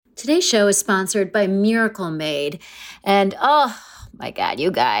Today's show is sponsored by Miracle Made. And oh my God, you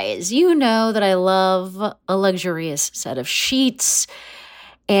guys, you know that I love a luxurious set of sheets.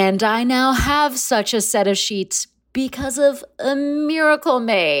 And I now have such a set of sheets because of a Miracle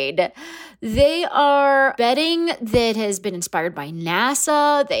Made. They are bedding that has been inspired by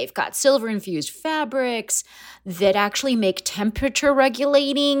NASA. They've got silver-infused fabrics that actually make temperature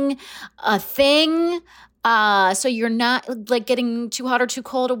regulating a thing. So you're not like getting too hot or too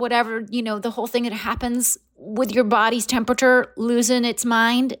cold or whatever, the whole thing that happens with your body's temperature losing its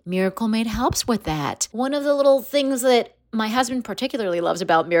mind. Miracle Made helps with that. One of the little things that my husband particularly loves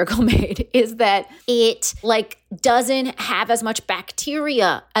about Miracle Made is that it doesn't have as much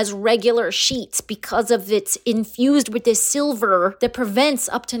bacteria as regular sheets because of it's infused with this silver that prevents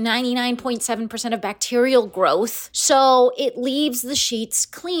up to 99.7% of bacterial growth. So it leaves the sheets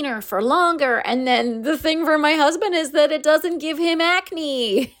cleaner for longer. And then the thing for my husband is that it doesn't give him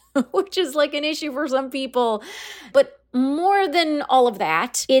acne, which is like an issue for some people. But more than all of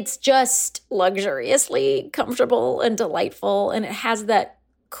that, it's just luxuriously comfortable and delightful, and it has that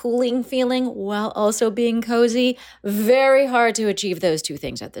cooling feeling while also being cozy. Very hard to achieve those two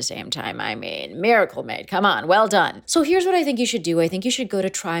things at the same time. I mean, Miracle Made, come on, well done. So here's what I think you should do. I think you should go to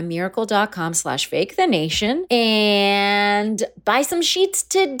trymiracle.com/fakethenation and buy some sheets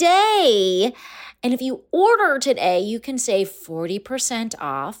today. And if you order today, you can save 40%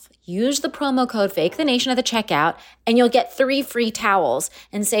 off. Use the promo code FAKETHENATION at the checkout, and you'll get 3 free towels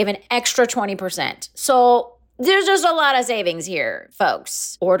and save an extra 20%. So there's just a lot of savings here,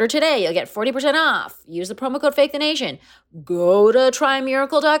 folks. Order today. You'll get 40% off. Use the promo code FAKETHENATION. Go to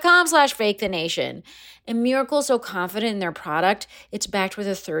trymiracle.com/FakeTheNation. And Miracle's so confident in their product, it's backed with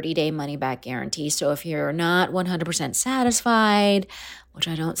a 30-day money-back guarantee. So if you're not 100% satisfied, which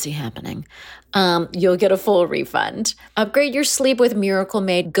I don't see happening, you'll get a full refund. Upgrade your sleep with Miracle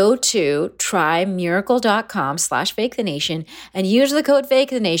Made. Go to trymiracle.com/FakeTheNation and use the code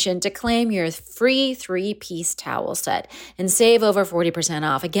FakeTheNation to claim your free 3-piece towel set and save over 40%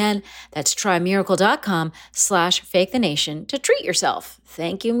 off. Again, that's trymiracle.com/FakeTheNation to treat yourself.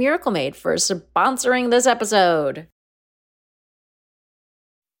 Thank you, Miracle Made, for sponsoring this episode.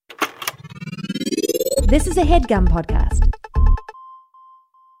 This is a HeadGum podcast.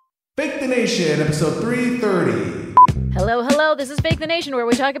 Fake the Nation, episode 330. Hello. This is Fake the Nation, where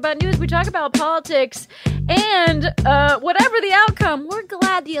we talk about news, we talk about politics, and whatever the outcome, we're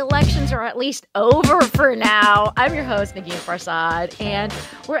glad the elections are at least over for now. I'm your host, Nagin Farsad, and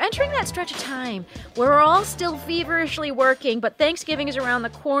we're entering that stretch of time where we're all still feverishly working, but Thanksgiving is around the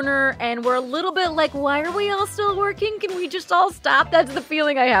corner, and we're a little bit like, why are we all still working? Can we just all stop? That's the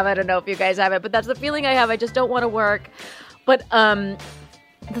feeling I have. I don't know if you guys have it, but that's the feeling I have. I just don't want to work. But,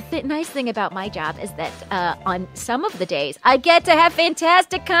 the nice thing about my job is that on some of the days, I get to have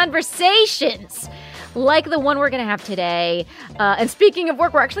fantastic conversations like the one we're going to have today. And speaking of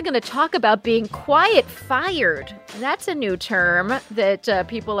work, we're actually going to talk about being quiet fired. That's a new term that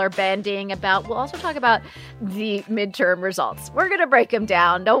people are bandying about. We'll also talk about the midterm results. We're going to break them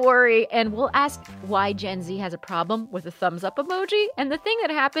down. Don't worry. And we'll ask why Gen Z has a problem with a thumbs up emoji and the thing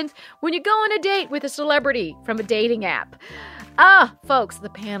that happens when you go on a date with a celebrity from a dating app. Folks, the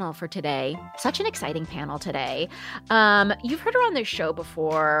panel for today. Such an exciting panel today. You've heard her on this show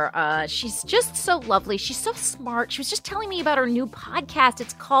before. She's just so lovely. She's so smart. She was just telling me about her new podcast.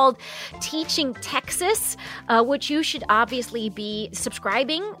 It's called Teaching Texas, which you should obviously be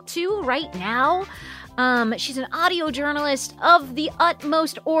subscribing to right now. She's an audio journalist of the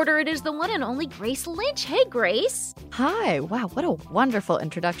utmost order. It is the one and only Grace Lynch. Hey, Grace. Hi. Wow, what a wonderful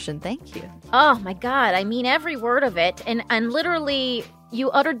introduction. Thank you. Oh, my God. I mean every word of it. And literally, you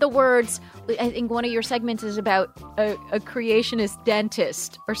uttered the words, I think one of your segments is about a creationist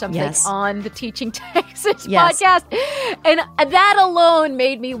dentist or something on the Teaching Texas podcast. And that alone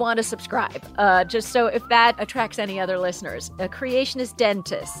made me want to subscribe. Just so if that attracts any other listeners, a creationist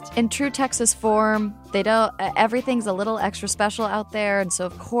dentist. In true Texas form, they don't, everything's a little extra special out there. And so,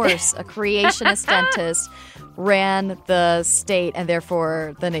 of course, a creationist dentist ran the state and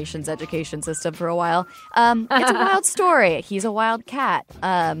therefore the nation's education system for a while. It's a wild story. He's a wild cat.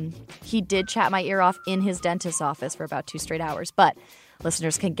 He did chat my ear off in his dentist's office for about 2 straight hours, but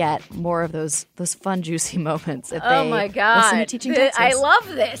listeners can get more of those fun, juicy moments if they listen to Teaching Texas. I love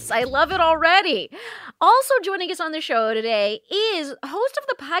this. I love it already. Also joining us on the show today is host of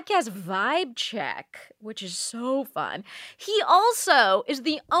the podcast Vibe Check, which is so fun. He also is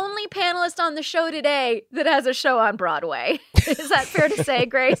the only panelist on the show today that has a show on Broadway. Is that fair to say,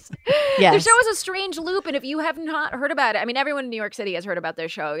 Grace? Yes. The show is a strange loop, and if you have not heard about it, I mean, everyone in New York City has heard about their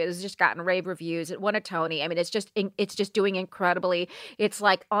show. It has just gotten rave reviews. It won a Tony. I mean, it's just doing incredibly. It's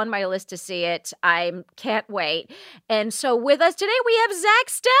like on my list to see it. I can't wait. And so with us today, we have Zach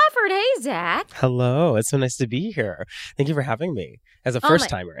Stafford. Hey, Zach. Hello. It's so nice to be here. Thank you for having me as a first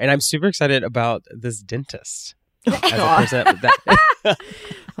timer. And I'm super excited about this dentist. As a person that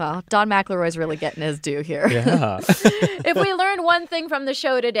Well, Don McElroy's really getting his due here. Yeah. If we learn one thing from the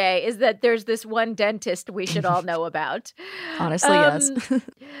show today is that there's this one dentist we should all know about. Honestly, yes.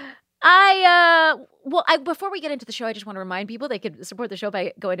 Before we get into the show, I just want to remind people they could support the show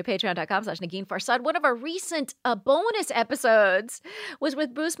by going to patreon.com/Negin Farsad. One of our recent bonus episodes was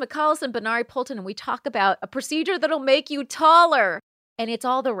with Bruce McCullough and Benari Poulton, and we talk about a procedure that'll make you taller. And it's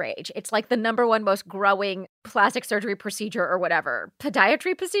all the rage. It's like the number one most growing plastic surgery procedure or whatever.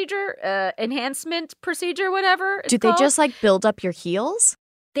 Podiatry procedure, enhancement procedure, whatever. Do they just like build up your heels?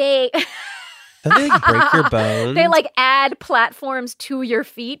 They... Don't they like break your bones? They like add platforms to your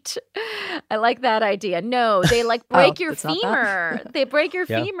feet. I like that idea. No, they like break your femur. They break your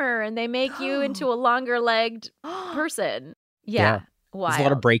femur and they make you into a longer legged person. Yeah. There's a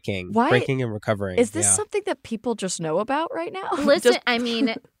lot of breaking and recovering. Is this something that people just know about right now? Listen, I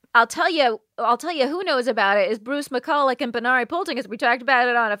mean, I'll tell you who knows about it is Bruce McCullough and Benari Poulton, because we talked about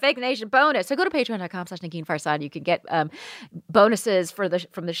it on a Fake Nation bonus. So go to patreon.com/Negin Farsad. You can get bonuses from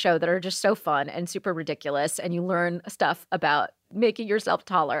the show that are just so fun and super ridiculous, and you learn stuff about making yourself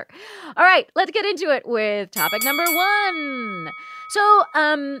taller. All right, let's get into it with topic number 1. So,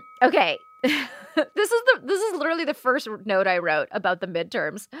 okay. This is literally the first note I wrote about the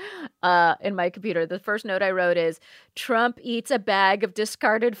midterms in my computer. The first note I wrote is Trump eats a bag of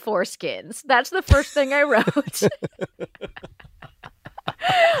discarded foreskins. That's the first thing I wrote.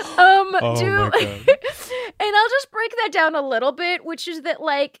 My God. And I'll just break that down a little bit, which is that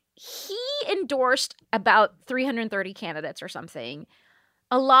like he endorsed about 330 candidates or something.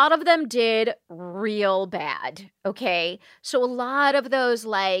 A lot of them did real bad. Okay. So a lot of those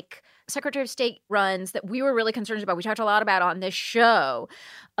like Secretary of State runs that we were really concerned about, we talked a lot about on this show,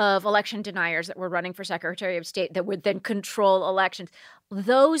 of election deniers that were running for Secretary of State that would then control elections.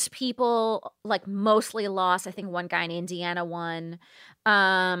 Those people like mostly lost. I think one guy in Indiana won.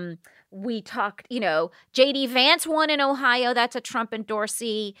 We talked, J.D. Vance won in Ohio. That's a Trump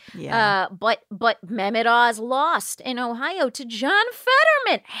endorsee. Yeah. But Mehmet Oz lost in Ohio to John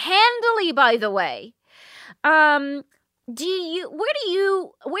Fetterman, handily, by the way. Where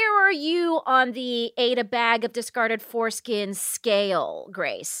are you on the ate a bag of discarded foreskins scale,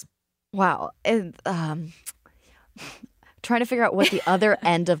 Grace? Wow. Trying to figure out what the other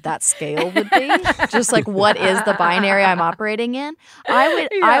end of that scale would be. Just like what is the binary I'm operating in?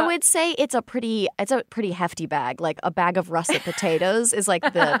 I would say it's a pretty hefty bag. Like a bag of russet potatoes is like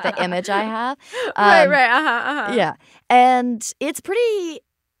the image I have. Right. Yeah. And it's pretty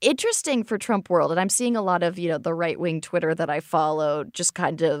interesting for Trump world. And I'm seeing a lot of, the right-wing Twitter that I follow just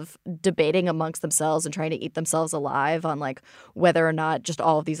kind of debating amongst themselves and trying to eat themselves alive on like whether or not just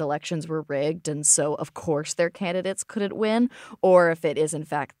all of these elections were rigged. And so, of course, their candidates couldn't win, or if it is, in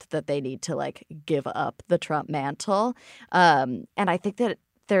fact, that they need to like give up the Trump mantle. And I think that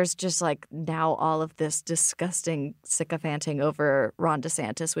there's just like now all of this disgusting sycophanting over Ron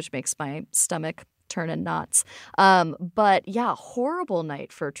DeSantis, which makes my stomach turn in knots. But yeah, horrible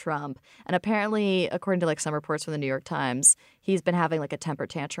night for Trump. And apparently, according to like some reports from the New York Times, he's been having like a temper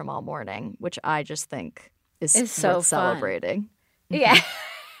tantrum all morning, which I just think is so worth celebrating. Yeah.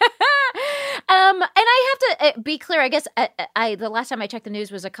 And I have to be clear, I guess the last time I checked the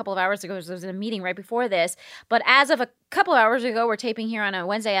news was a couple of hours ago. There was a meeting right before this. But as of a couple of hours ago, we're taping here on a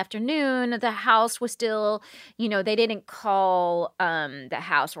Wednesday afternoon, the House was still, they didn't call the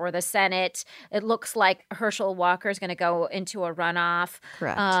House or the Senate. It looks like Herschel Walker is going to go into a runoff.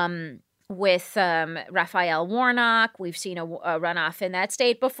 Correct. With Raphael Warnock. We've seen a runoff in that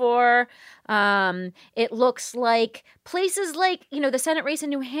state before. It looks like places like, the Senate race in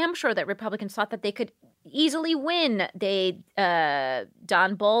New Hampshire that Republicans thought that they could easily win.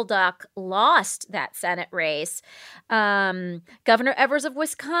 Don Bolduc lost that Senate race. Governor Evers of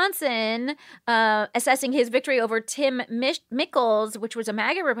Wisconsin, assessing his victory over Tim Michels, which was a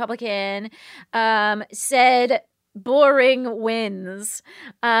MAGA Republican, said boring wins.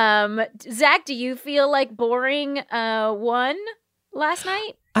 Zach, do you feel like boring won last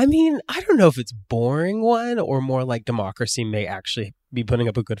night? I mean, I don't know if it's boring one or more like democracy may actually be putting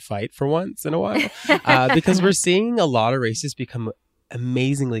up a good fight for once in a while. Because we're seeing a lot of races become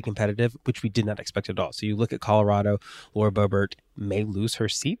amazingly competitive, which we did not expect at all. So you look at Colorado, Laura Boebert may lose her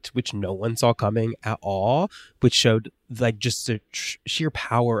seat, which no one saw coming at all, which showed like just the sheer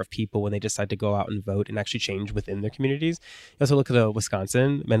power of people when they decide to go out and vote and actually change within their communities. You also look at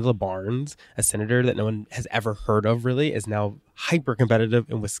Wisconsin, Mandela Barnes, a senator that no one has ever heard of really, is now hyper competitive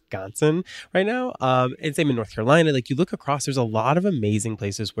in Wisconsin right now. And same in North Carolina. Like you look across, there's a lot of amazing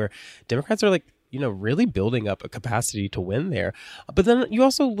places where Democrats are like, really building up a capacity to win there. But then you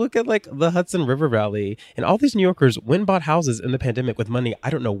also look at like the Hudson River Valley, and all these New Yorkers went and bought houses in the pandemic with money. I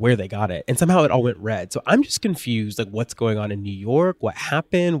don't know where they got it. And somehow it all went red. So I'm just confused, like what's going on in New York? What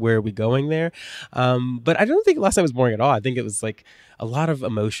happened? Where are we going there? But I don't think last night was boring at all. I think it was like a lot of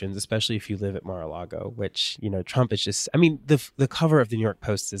emotions, especially if you live at Mar-a-Lago, which, Trump is just, I mean, the cover of the New York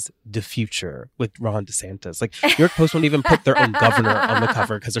Post is the future with Ron DeSantis. Like New York Post won't even put their own governor on the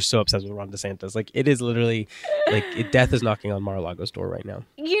cover because they're so obsessed with Ron DeSantis. Like it is literally like death is knocking on Mar-a-Lago's door right now.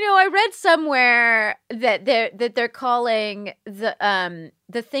 I read somewhere that they're calling the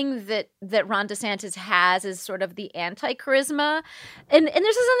thing that Ron DeSantis has is sort of the anti-charisma. And this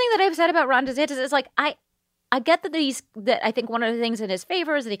is something that I've said about Ron DeSantis. It's like I get that I think one of the things in his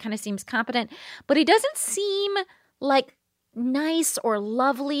favor is that he kind of seems competent, but he doesn't seem like nice or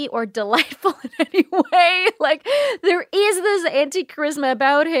lovely or delightful in any way. Like there is this anti-charisma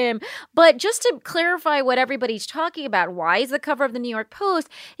about him. But just to clarify what everybody's talking about, why is the cover of the New York Post,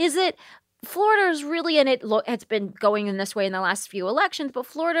 is that Florida is really, and it's been going in this way in the last few elections, but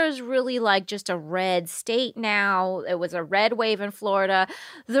Florida is really like just a red state now. It was a red wave in Florida.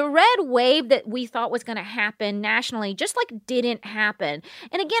 The red wave that we thought was going to happen nationally just like didn't happen.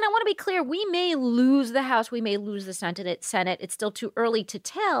 And again, I want to be clear, we may lose the House, we may lose the Senate. It's still too early to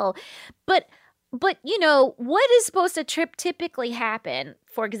tell. But what is supposed to typically happen,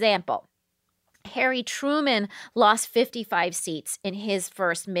 for example, Harry Truman lost 55 seats in his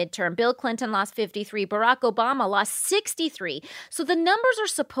first midterm. Bill Clinton lost 53. Barack Obama lost 63. So the numbers are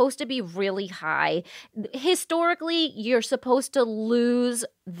supposed to be really high. Historically, you're supposed to lose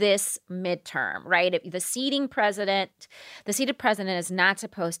this midterm, right? The seated president is not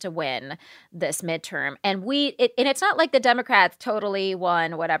supposed to win this midterm. And it's not like the Democrats totally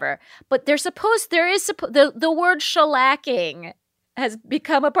won, whatever. But the word shellacking has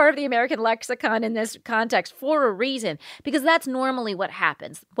become a part of the American lexicon in this context for a reason, because that's normally what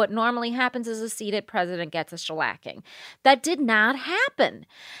happens. What normally happens is a seated president gets a shellacking. That did not happen.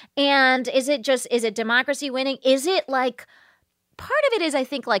 And is it democracy winning? Is it like, part of it is, I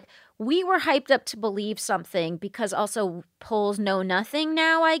think, like, we were hyped up to believe something because also polls know nothing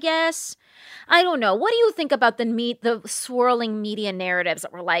now, I guess. I don't know. What do you think about the swirling media narratives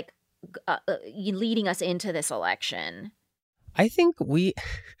that were like leading us into this election? I think,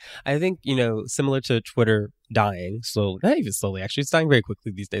 similar to Twitter dying slowly, not even slowly, actually, it's dying very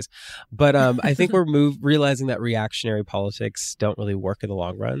quickly these days. But I think we're realizing that reactionary politics don't really work in the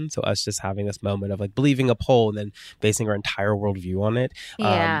long run. So us just having this moment of like believing a poll and then basing our entire worldview on it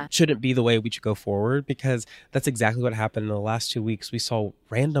shouldn't be the way we should go forward, because that's exactly what happened in the last 2 weeks. We saw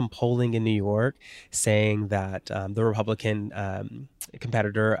random polling in New York saying that the Republican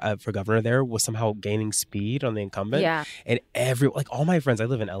competitor for governor there was somehow gaining speed on the incumbent. Yeah. And all my friends, I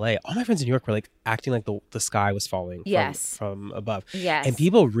live in LA, all my friends in New York were like acting like the sky was falling from above. Yes. And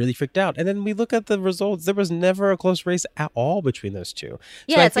people really freaked out. And then we look at the results. There was never a close race at all between those two.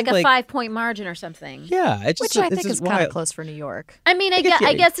 Yeah, so it's like a 5-point margin or something. Yeah. Which I think is kind of close for New York. I mean, I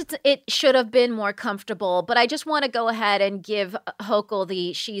guess it should have been more comfortable, but I just want to go ahead and give Hochul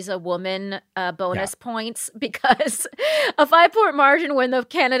the she's a woman bonus points, because a 5-point margin when the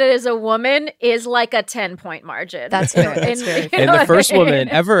candidate is a woman is like a 10-point margin. That's fair. That's fair. And the first woman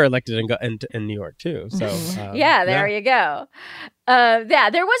ever elected in New York, too. So there you go.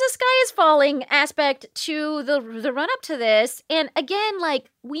 There was a sky is falling aspect to the run up to this. And again, like,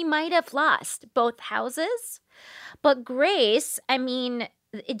 we might have lost both houses. But Grace, I mean,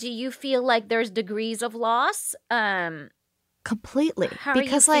 do you feel like there's degrees of loss? Completely. How are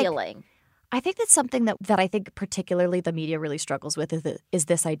you feeling? I think that's something that I think particularly the media really struggles with is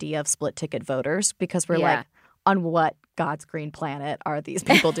this idea of split ticket voters, because we're like, on what God's green planet are these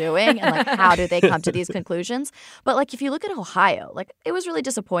people doing? And like, how do they come to these conclusions? But like, if you look at Ohio, like, it was really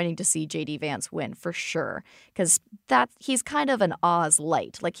disappointing to see J.D. Vance win for sure, because he's kind of an Oz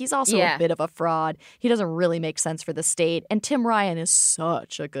light. Like, he's also a bit of a fraud. He doesn't really make sense for the state. And Tim Ryan is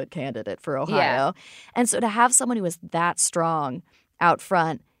such a good candidate for Ohio. Yeah. And so to have someone who was that strong out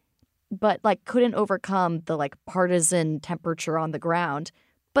front, but like couldn't overcome the like partisan temperature on the ground.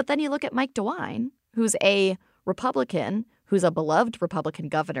 But then you look at Mike DeWine, who's a Republican, who's a beloved Republican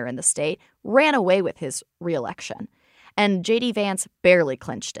governor in the state, ran away with his reelection. And J.D. Vance barely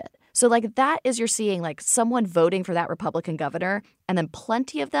clinched it. So like that is you're seeing like someone voting for that Republican governor and then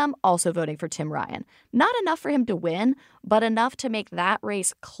plenty of them also voting for Tim Ryan. Not enough for him to win, but enough to make that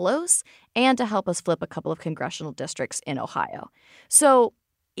race close and to help us flip a couple of congressional districts in Ohio. So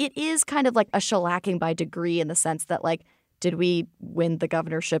it is kind of like a shellacking by degree in the sense that like, did we win the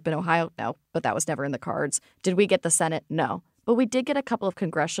governorship in Ohio? No, but that was never in the cards. Did we get the Senate? No. But we did get a couple of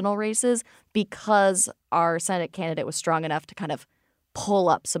congressional races because our Senate candidate was strong enough to kind of pull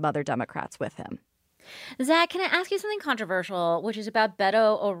up some other Democrats with him. Zach, can I ask you something controversial, which is about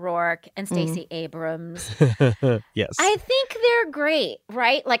Beto O'Rourke and Stacey Abrams? Yes. I think they're great,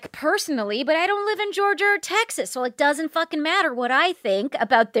 right? Like personally, but I don't live in Georgia or Texas, so it doesn't fucking matter what I think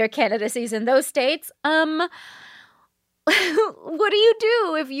about their candidacies in those states. What do you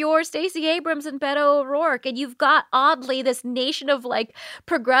do if you're Stacey Abrams and Beto O'Rourke and you've got oddly this nation of like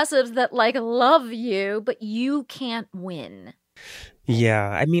progressives that like love you, but you can't win? Yeah,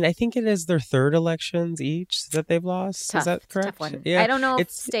 I mean, I think it is their third elections each that they've lost. Tough. Is that correct? Tough one. Yeah, I don't know. I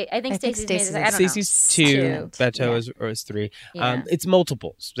think Stacey's. I don't know. Stacey's two. Beto is three. Yeah. It's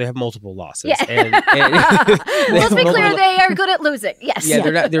multiples. They have multiple losses. Yeah. And Let's be clear. They are good at losing. Yes.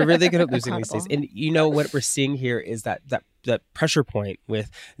 Yeah, they're really good at losing these days. And you know what we're seeing here is that pressure point with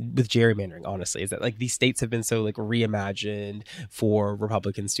gerrymandering, honestly, is that like these states have been so like reimagined for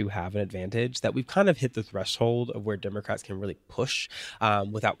Republicans to have an advantage that we've kind of hit the threshold of where Democrats can really push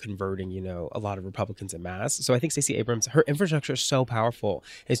without converting, a lot of Republicans en masse. So I think Stacey Abrams, her infrastructure is so powerful.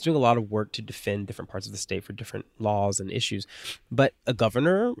 It's doing a lot of work to defend different parts of the state for different laws and issues. But a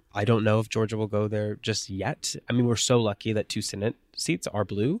governor, I don't know if Georgia will go there just yet. I mean, we're so lucky that 2 Senate seats are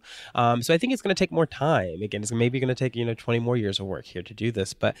blue. So I think it's going to take more time. Again, it's maybe going to take, 20 more years of work here to do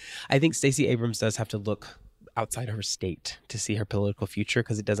this. But I think Stacey Abrams does have to look outside her state to see her political future,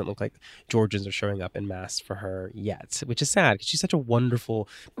 because it doesn't look like Georgians are showing up en masse for her yet, which is sad because she's such a wonderful,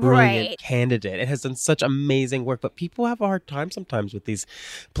 brilliant candidate and has done such amazing work. But people have a hard time sometimes with these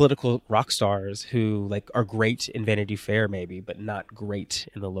political rock stars who like are great in Vanity Fair maybe, but not great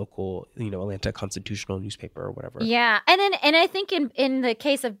in the local, Atlanta Constitutional newspaper or whatever. Yeah. And I think in the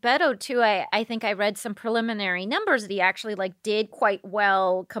case of Beto too, I think I read some preliminary numbers that he actually like did quite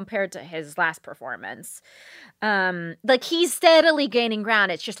well compared to his last performance. Like he's steadily gaining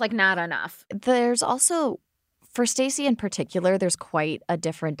ground. It's just like not enough. There's also, for Stacey in particular, there's quite a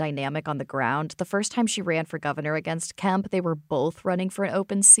different dynamic on the ground. The first time she ran for governor against Kemp, they were both running for an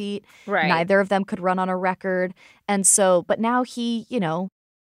open seat. Right. Neither of them could run on a record. And so, but now he,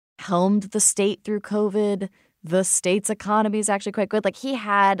 helmed the state through COVID. The state's economy is actually quite good. Like he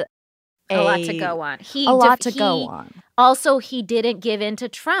had a lot to go on. Go on. Also, he didn't give in to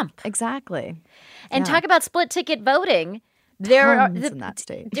Trump. Exactly. And talk about split ticket voting. In that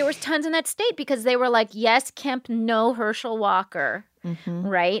state. There was tons in that state because they were like, yes, Kemp, no Herschel Walker,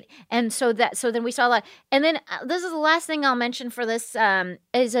 right? And so then we saw that. And then this is the last thing I'll mention for this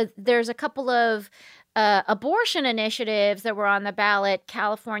there's a couple of abortion initiatives that were on the ballot: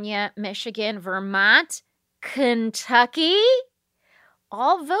 California, Michigan, Vermont, Kentucky,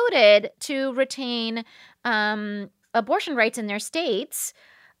 all voted to retain abortion rights in their states.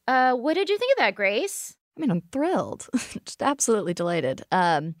 What did you think of that, Grace? I mean, I'm thrilled. Just absolutely delighted.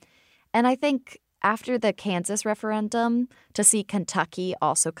 And I think after the Kansas referendum, to see Kentucky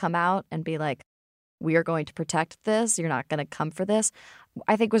also come out and be like, we are going to protect this, you're not going to come for this,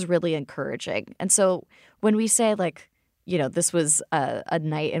 I think was really encouraging. And so when we say like, this was a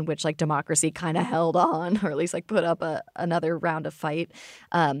night in which like democracy kind of held on, or at least like put up another round of fight,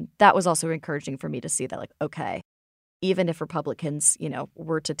 that was also encouraging for me to see that like, okay, even if Republicans,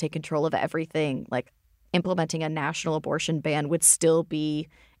 were to take control of everything, like implementing a national abortion ban would still be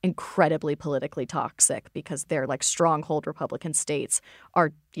incredibly politically toxic because their like stronghold Republican states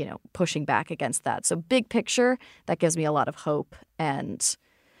are, pushing back against that. So big picture, that gives me a lot of hope and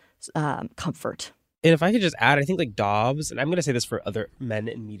comfort. And if I could just add, I think like Dobbs, and I'm going to say this for other men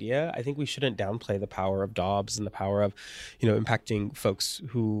in media, I think we shouldn't downplay the power of Dobbs and the power of, impacting folks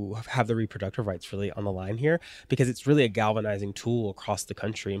who have their reproductive rights really on the line here, because it's really a galvanizing tool across the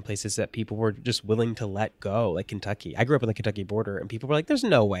country in places that people were just willing to let go, like Kentucky. I grew up on the Kentucky border and people were like, there's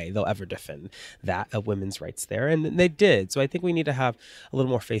no way they'll ever defend that of women's rights there. And they did. So I think we need to have a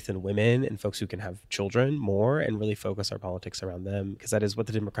little more faith in women and folks who can have children more and really focus our politics around them, because that is what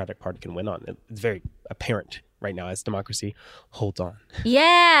the Democratic Party can win on. It's very apparent right now as democracy holds on.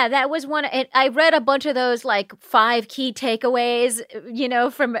 Yeah, that was one. I read a bunch of those like 5 key takeaways,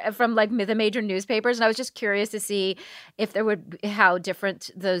 from like the major newspapers, and I was just curious to see if how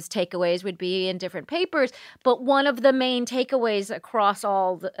different those takeaways would be in different papers. But one of the main takeaways across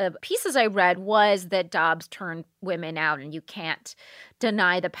all the pieces I read was that Dobbs turned women out, and you can't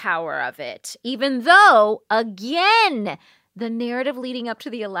deny the power of it, even though, again, the narrative leading up to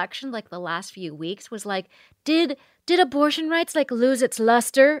the election, like the last few weeks, was like, did abortion rights like lose its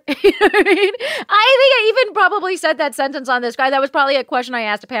luster? You know what I mean? I think I even probably said that sentence on this guy. That was probably a question I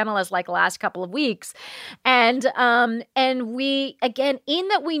asked a panelist like last couple of weeks. And we, again, in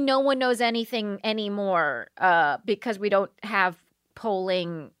that no one knows anything anymore because we don't have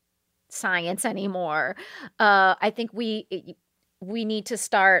polling science anymore. I think we need to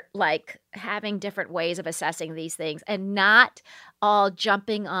start like having different ways of assessing these things and not all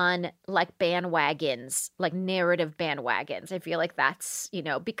jumping on like bandwagons, like narrative bandwagons. I feel like that's,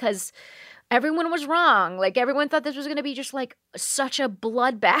 because everyone was wrong. Like everyone thought this was going to be just like such a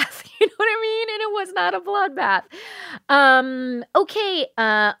bloodbath. You know what I mean? And it was not a bloodbath. Okay.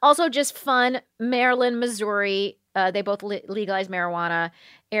 Also just fun. Maryland, Missouri, they both legalized marijuana.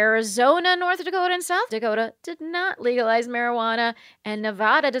 Arizona, North Dakota, and South Dakota did not legalize marijuana, and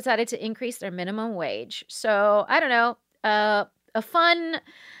Nevada decided to increase their minimum wage. So I don't know, a fun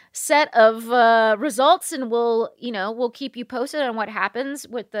set of results, and we'll keep you posted on what happens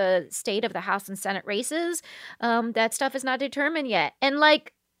with the state of the House and Senate races. That stuff is not determined yet. And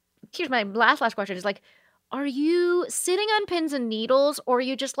like, here's my last question: is like, are you sitting on pins and needles, or are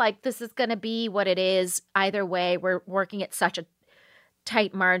you just like, this is going to be what it is? Either way, we're working at such a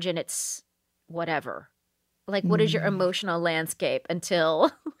tight margin, it's whatever. Like, what is your emotional landscape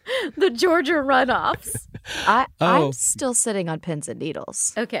until the Georgia runoffs? I'm still sitting on pins and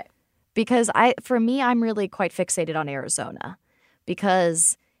needles. Okay. Because I'm really quite fixated on Arizona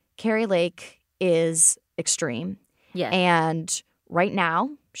because Kari Lake is extreme. Yeah. And right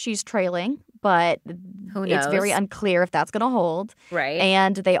now she's trailing, but who knows? It's very unclear if that's going to hold. Right.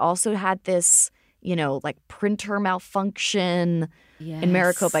 And they also had this, like printer malfunction in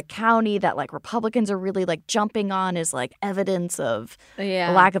Maricopa County that like Republicans are really like jumping on as like evidence of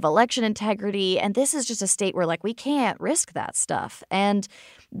a lack of election integrity. And this is just a state where like we can't risk that stuff. And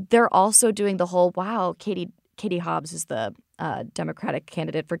they're also doing the whole, wow, Katie Hobbs is the Democratic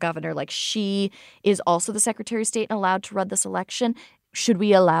candidate for governor. Like she is also the Secretary of State and allowed to run this election. Should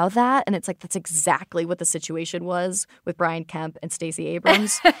we allow that? And it's like, that's exactly what the situation was with Brian Kemp and Stacey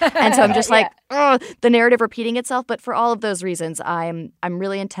Abrams. And so I'm just like, the narrative repeating itself. But for all of those reasons, I'm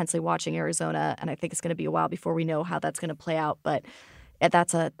really intensely watching Arizona, and I think it's going to be a while before we know how that's going to play out. But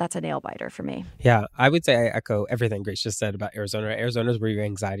that's a nail biter for me. Yeah, I would say I echo everything Grace just said about Arizona. Arizona is where your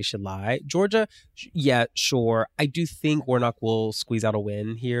anxiety should lie. Georgia, yeah, sure. I do think Warnock will squeeze out a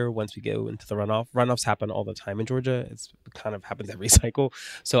win here once we go into the runoff. Runoffs happen all the time in Georgia. It kind of happens every cycle.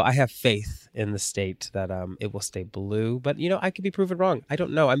 So I have faith in the state that it will stay blue. But, I could be proven wrong. I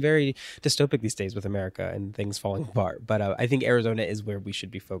don't know. I'm very dystopic these days with America and things falling apart. But I think Arizona is where we should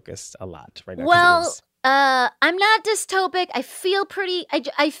be focused a lot right now. Well, I'm not dystopic. I feel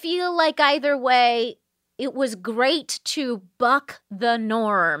I feel like either way, it was great to buck the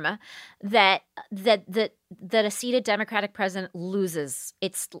norm that a seated Democratic president loses.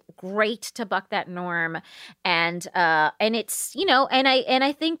 It's great to buck that norm, and it's and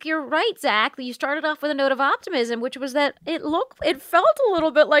I think you're right, Zach. You started off with a note of optimism, which was that it felt a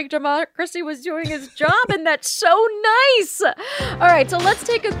little bit like democracy was doing its job, and that's so nice. All right, so let's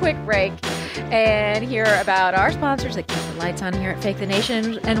take a quick break and hear about our sponsors that keep the lights on here at Fake the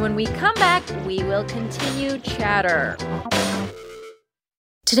Nation. And when we come back, we will continue chatter.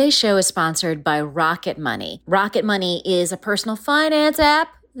 Today's show is sponsored by Rocket Money. Rocket Money is a personal finance app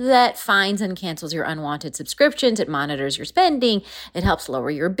that finds and cancels your unwanted subscriptions. It monitors your spending. It helps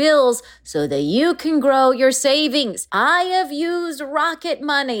lower your bills so that you can grow your savings. I have used Rocket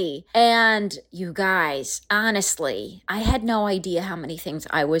Money. And you guys, honestly, I had no idea how many things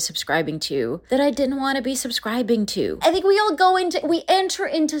I was subscribing to that I didn't want to be subscribing to. I think we enter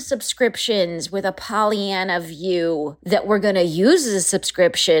into subscriptions with a Pollyanna view that we're going to use as a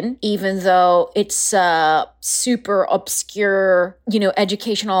subscription, even though it's super obscure,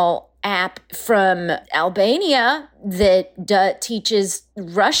 educational app from Albania that teaches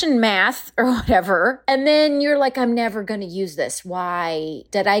Russian math or whatever. And then you're like, I'm never going to use this. Why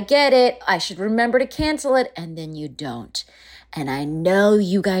did I get it? I should remember to cancel it. And then you don't. And I know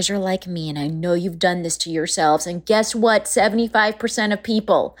you guys are like me, and I know you've done this to yourselves. And guess what? 75% of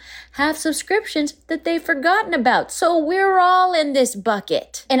people have subscriptions that they've forgotten about. So we're all in this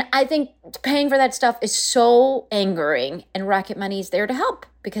bucket. And I think paying for that stuff is so angering, and Rocket Money is there to help.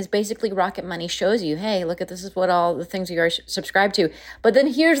 Because basically Rocket Money shows you, hey, look at this is what all the things you are subscribed to. But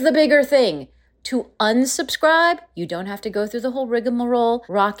then here's the bigger thing. To unsubscribe, you don't have to go through the whole rigmarole.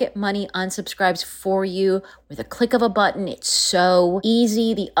 Rocket Money unsubscribes for you with a click of a button. It's so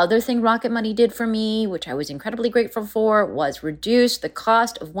easy. The other thing Rocket Money did for me, which I was incredibly grateful for, was reduce the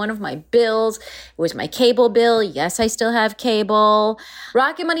cost of one of my bills. It was my cable bill. Yes, I still have cable.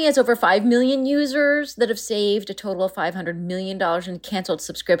 Rocket Money has over 5 million users that have saved a total of $500 million in canceled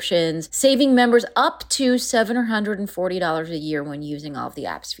subscriptions, saving members up to $740 a year when using all of the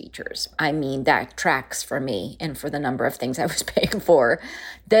app's features. I mean, that tracks for me and for the number of things I was paying for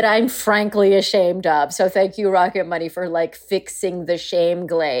that I'm frankly ashamed of. So thank you, Rocket Money, for fixing the shame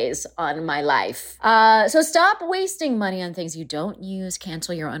glaze on my life. So stop wasting money on things you don't use.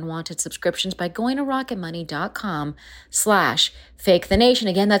 Cancel your unwanted subscriptions by going to rocketmoney.com/fakethenation.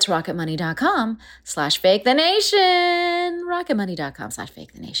 Again, that's rocketmoney.com/fakethenation.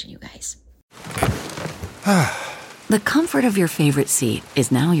 rocketmoney.com/fakethenation, you guys. The comfort of your favorite seat is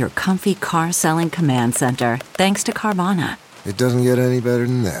now your comfy car selling command center, thanks to Carvana. It doesn't get any better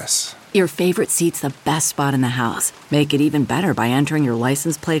than this. Your favorite seat's the best spot in the house. Make it even better by entering your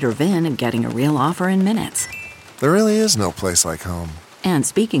license plate or VIN and getting a real offer in minutes. There really is no place like home. And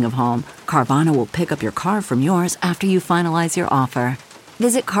speaking of home, Carvana will pick up your car from yours after you finalize your offer.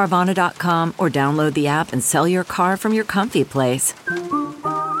 Visit Carvana.com or download the app and sell your car from your comfy place.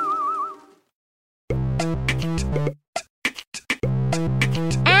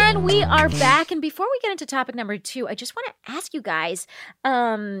 We are back, and before we get into topic number 2, I just want to ask you guys,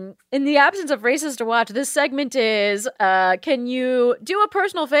 in the absence of races to watch, this segment is, can you do a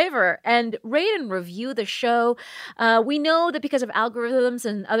personal favor and rate and review the show? We know that because of algorithms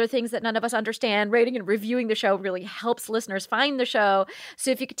and other things that none of us understand, rating and reviewing the show really helps listeners find the show. So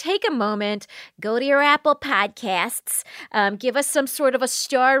if you could take a moment, go to your Apple Podcasts, give us some sort of a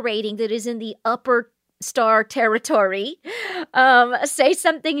star rating that is in the upper star territory, say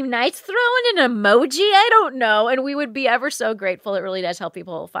something nice, throw in an emoji, I don't know, and we would be ever so grateful. It really does help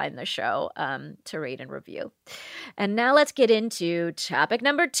people find the show to rate and review. And now let's get into topic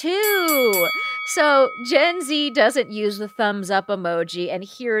number 2. So Gen Z doesn't use the thumbs up emoji, and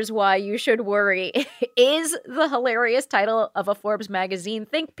here's why you should worry. Is the hilarious title of a Forbes magazine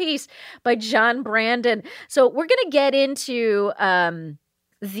think piece by John Brandon. So we're gonna get into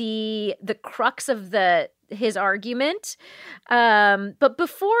the crux of his argument, but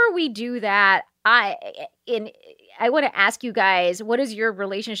before we do that, I want to ask you guys, what is your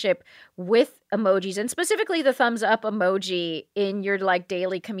relationship with emojis, and specifically the thumbs up emoji in your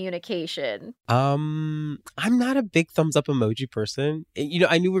daily communication? I'm not a big thumbs up emoji person.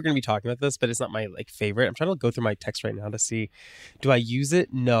 I knew we were going to be talking about this, but it's not my favorite. I'm trying to go through my text right now to see, do I use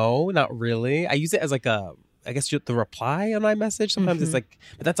it? No, not really. I use it as I guess the reply on my message. Sometimes it's but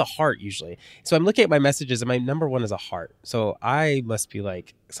that's a heart usually. So I'm looking at my messages and my number 1 is a heart. So I must be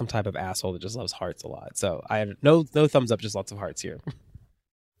some type of asshole that just loves hearts a lot. So I have no thumbs up, just lots of hearts here.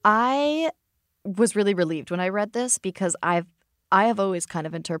 I was really relieved when I read this because I have always kind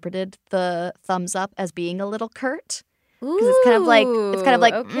of interpreted the thumbs up as being a little curt. Because it's kind of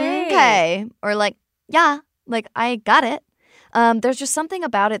like okay, or yeah, I got it. There's just something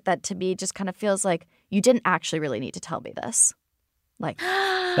about it that to me just kind of feels like you didn't actually really need to tell me this.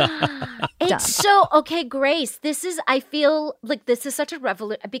 It's so okay, Grace. I feel like this is such a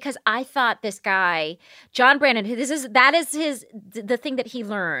revolution because I thought this guy, John Brandon, that is the thing that he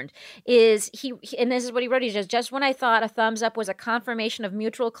learned is and this is what he wrote. He says, just when I thought a thumbs up was a confirmation of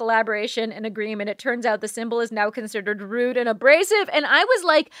mutual collaboration and agreement, it turns out the symbol is now considered rude and abrasive. And I was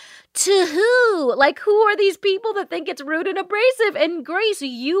like, to who? Who are these people that think it's rude and abrasive? And Grace,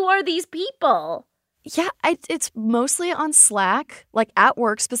 you are these people. Yeah, it's mostly on Slack, at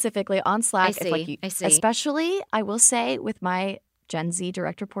work specifically on Slack. I see. Especially, I will say, with my Gen Z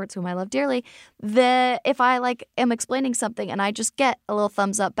direct reports, whom I love dearly, if I am explaining something and I just get a little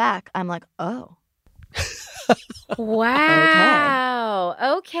thumbs up back, I'm like, oh. Wow.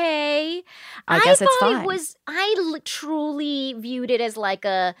 Okay. I guess it's fine. I truly viewed it as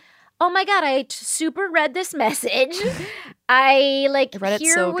oh my God, I super read this message. I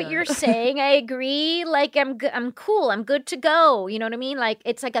hear what you're saying. I agree. I'm cool. I'm good to go. You know what I mean?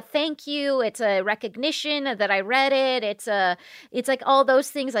 It's a thank you. It's a recognition that I read it. It's all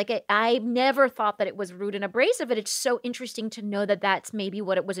those things. I never thought that it was rude and abrasive, but it's so interesting to know that that's maybe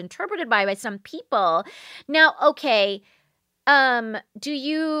what it was interpreted by some people. Now, okay. Do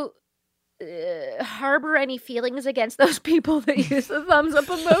you harbor any feelings against those people that use the thumbs up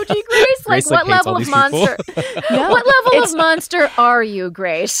emoji, Grace? Like, what level of monster? What level of monster are you,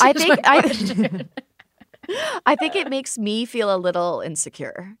 Grace? I think it makes me feel a little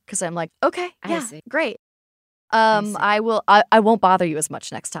insecure because I'm like, okay, yeah, great. I won't bother you as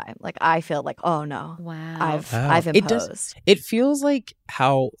much next time. Like, I feel like, oh no, wow, I've imposed. It feels like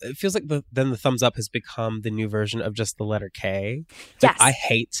then the thumbs up has become the new version of just the letter K. Like, Yes. I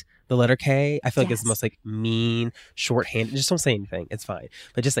hate the letter K. I feel like it's the most like mean, shorthand. Just don't say anything. It's fine.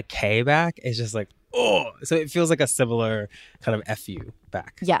 But just a K back is just like, oh. So it feels like a similar kind of FU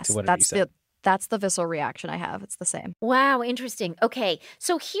back. Yes, to whatever you said. that's the visceral reaction I have. It's the same. Wow, interesting. Okay,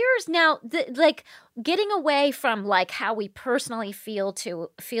 so here's now like getting away from like how we personally feel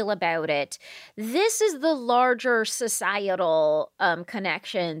about it. This is the larger societal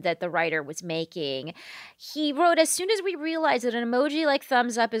connection that the writer was making. He wrote, as soon as we realize that an emoji like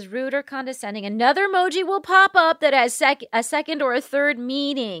thumbs up is rude or condescending, another emoji will pop up that has a second or a third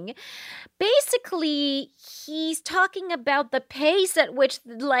meaning. Basically, he's talking about the pace at which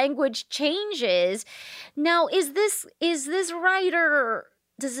the language changes. Now, does this writer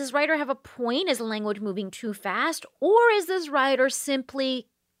have a point? Is the language moving too fast? Or is this writer simply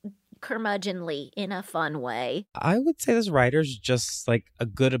curmudgeonly in a fun way? I would say this writer's just like a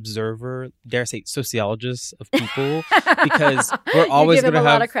good observer, dare I say sociologist of people, because we're always going to have a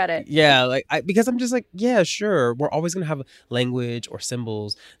lot of credit. Yeah, like because I'm just like, yeah, sure, we're always going to have language or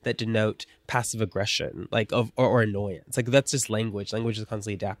symbols that denote passive aggression, like or annoyance. Like that's just language. Language is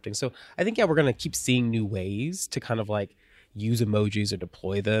constantly adapting. So I think we're going to keep seeing new ways to kind of like use emojis or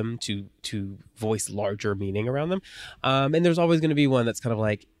deploy them to voice larger meaning around them. And there's always going to be one that's kind of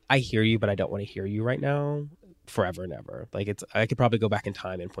like, I hear you, but I don't want to hear you right now forever and ever. Like I could probably go back in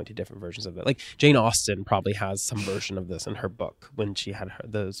time and point to different versions of it. Like Jane Austen probably has some version of this in her book when she had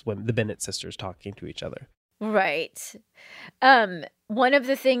when the Bennet sisters talking to each other. Right. One of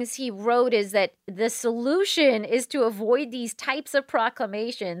the things he wrote is that the solution is to avoid these types of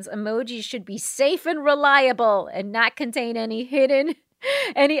proclamations. Emojis should be safe and reliable and not contain any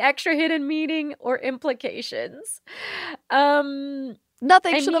extra hidden meaning or implications.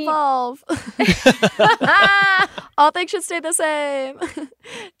 Nothing should evolve. All things should stay the same.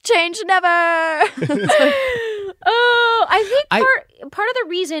 Change never. I think part of the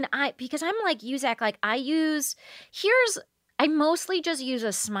reason because I'm like you, Zach, like I mostly just use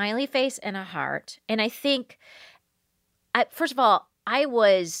a smiley face and a heart. And I think, first of all, I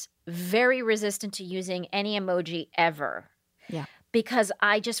was very resistant to using any emoji ever. Yeah. Because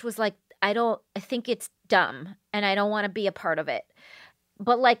I just was like, I think it's dumb and I don't want to be a part of it.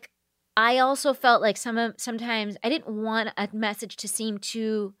 But like, I also felt like sometimes I didn't want a message to seem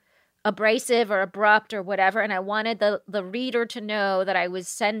too abrasive or abrupt or whatever. And I wanted the reader to know that I was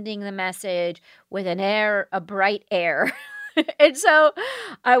sending the message with a bright air. And so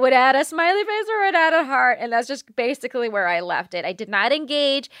I would add a smiley face or I'd add a heart. And that's just basically where I left it. I did not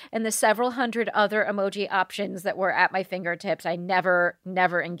engage in the several hundred other emoji options that were at my fingertips. I never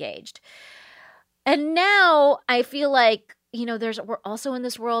engaged. And now I feel like, we're also in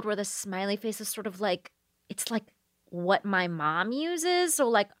this world where the smiley face is sort of like, it's like what my mom uses. So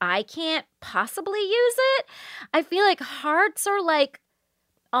like, I can't possibly use it. I feel like hearts are like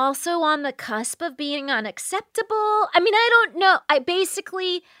also on the cusp of being unacceptable. I mean, I don't know. I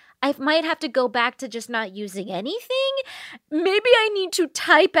might have to go back to just not using anything. Maybe I need to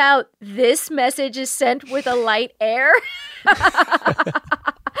type out this message is sent with a light air.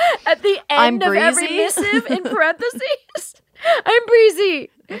 At the end of every missive in parentheses. I'm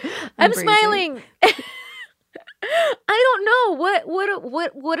breezy. I'm breezy. Smiling. I don't know.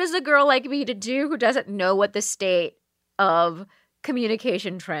 What is a girl like me to do who doesn't know what the state of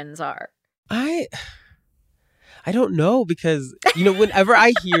communication trends are? I don't know, because whenever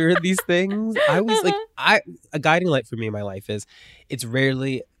I hear these things, I was like, a guiding light for me in my life is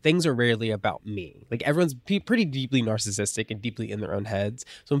things are rarely about me. Like everyone's pretty deeply narcissistic and deeply in their own heads.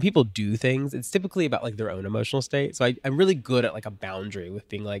 So when people do things, it's typically about like their own emotional state. So I'm really good at like a boundary with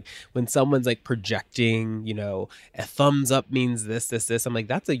being like, when someone's like projecting, a thumbs up means this. I'm like,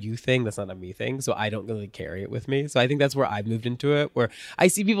 that's a you thing. That's not a me thing. So I don't really carry it with me. So I think that's where I've moved into it, where I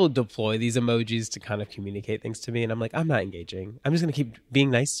see people deploy these emojis to kind of communicate things to me. And I'm like, I'm not engaging. I'm just going to keep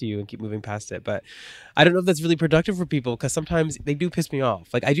being nice to you and keep moving past it. But I don't know if that's really productive for people, because sometimes they do piss me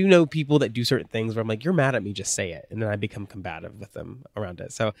off. Like I do know people that do certain things where I'm like, you're mad at me, just say it. And then I become combative with them around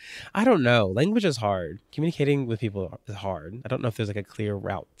it. So I don't know. Language is hard. Communicating with people is hard. I don't know if there's like a clear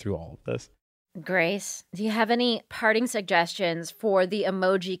route through all of this. Grace, do you have any parting suggestions for the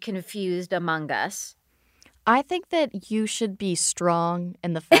emoji confused among us? I think that you should be strong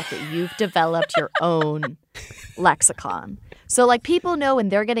in the fact that you've developed your own lexicon. So, like, people know when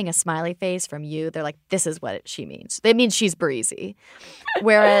they're getting a smiley face from you, they're like, this is what she means. It means she's breezy.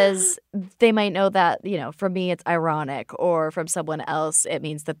 Whereas they might know that, you know, from me, it's ironic, or from someone else, it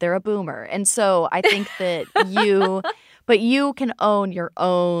means that they're a boomer. And so I think that you can own your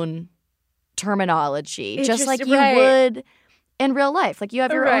own terminology, just like you would in real life. Like, you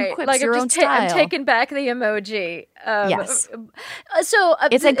have your own quips, like, your own style. I'm taking back the emoji. Yes. So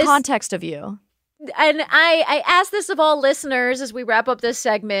it's in context of you. And I ask this of all listeners as we wrap up this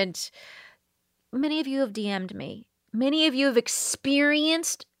segment. Many of you have DM'd me. Many of you have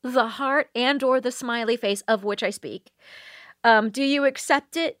experienced the heart and or the smiley face of which I speak. Do you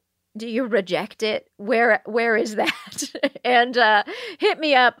accept it? Do you reject it? Where is that? And hit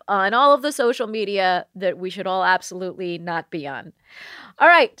me up on all of the social media that we should all absolutely not be on. All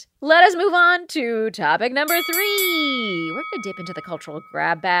right, let us move on to topic number 3. We're going to dip into the cultural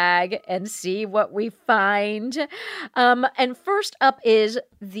grab bag and see what we find. And first up is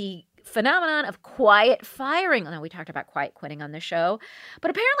the phenomenon of quiet firing. Now, we talked about quiet quitting on the show, but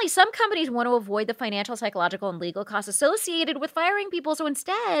apparently some companies want to avoid the financial, psychological, and legal costs associated with firing people. So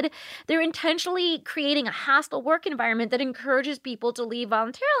instead, they're intentionally creating a hostile work environment that encourages people to leave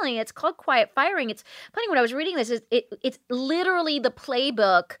voluntarily. It's called quiet firing. It's funny, when I was reading this, it's literally the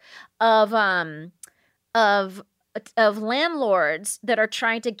playbook of landlords that are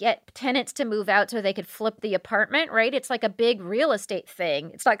trying to get tenants to move out so they could flip the apartment, right? It's like a big real estate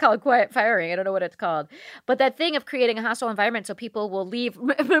thing. It's not called quiet firing. I don't know what it's called. But that thing of creating a hostile environment so people will leave.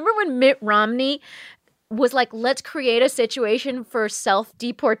 Remember when Mitt Romney was like, let's create a situation for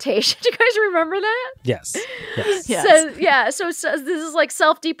self-deportation? Do you guys remember that? Yes. So this is like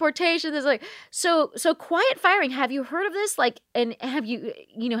self-deportation. There's like, so quiet firing. Have you heard of this? Like, and have you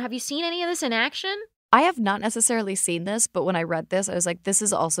seen any of this in action? I have not necessarily seen this, but when I read this, I was like, this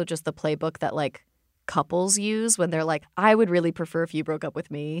is also just the playbook that, like, couples use when they're like, I would really prefer if you broke up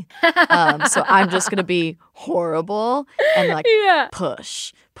with me. So I'm just going to be horrible and, like,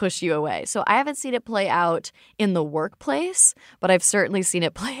 push you away. So I haven't seen it play out in the workplace, but I've certainly seen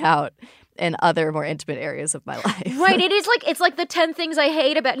it play out in other more intimate areas of my life. Right. It's like the 10 things I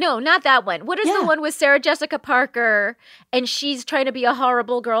hate about. No, not that one. What is the one with Sarah Jessica Parker and she's trying to be a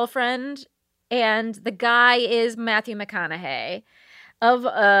horrible girlfriend? And the guy is Matthew McConaughey of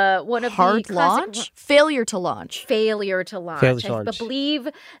one of Hard the launch? Failure to launch. I believe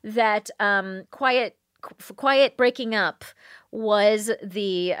that quiet breaking up was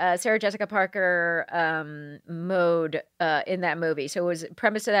the Sarah Jessica Parker mode in that movie. So it was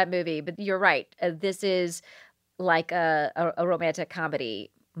premise of that movie. But you're right. This is like a romantic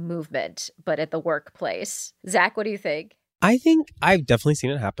comedy movement, but at the workplace. Zach, what do you think? I think I've definitely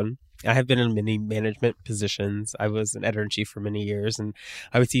seen it happen. I have been in many management positions. I was an editor-in-chief for many years, and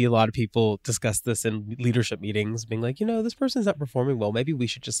I would see a lot of people discuss this in leadership meetings, being like, this person's not performing well. Maybe we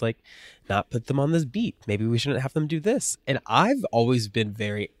should just, like, not put them on this beat. Maybe we shouldn't have them do this. And I've always been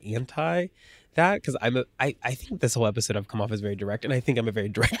very anti that, because I think this whole episode I've come off as very direct, and I think I'm a very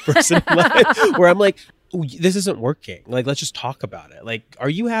direct person in life, where I'm like, this isn't working. Like, let's just talk about it. Like, are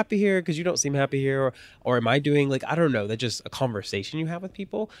you happy here? Because you don't seem happy here. Or am I doing, like, I don't know. That's just a conversation you have with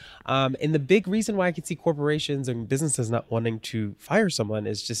people. And the big reason why I could see corporations and businesses not wanting to fire someone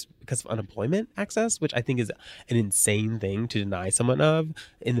is just because of unemployment access, which I think is an insane thing to deny someone of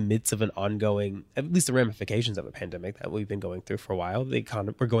in the midst of an ongoing, at least the ramifications of a pandemic that we've been going through for a while.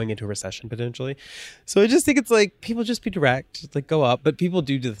 We're going into a recession potentially. So I just think it's like, people just be direct, like, go up. But people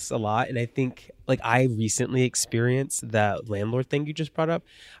do this a lot. And I think, like, I recently experienced that landlord thing you just brought up.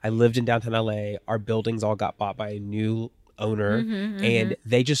 I lived in downtown LA. Our buildings all got bought by a new owner, and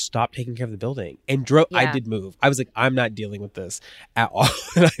they just stopped taking care of the building and drove. I did move. I was like, I'm not dealing with this at all.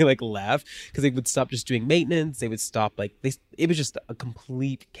 And I, like, left because they would stop just doing maintenance. They would stop, like, it was just a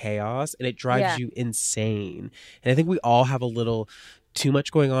complete chaos, and it drives you insane. And I think we all have a little too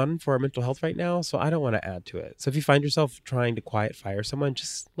much going on for our mental health right now, so I don't want to add to it. So if you find yourself trying to quiet fire someone,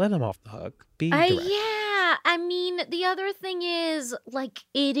 just let them off the hook. Be direct. I mean, the other thing is, like,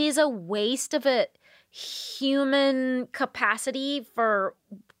 it is a waste of a human capacity for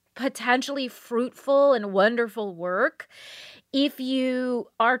potentially fruitful and wonderful work if you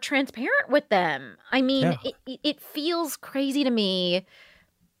are transparent with them. I mean, it feels crazy to me.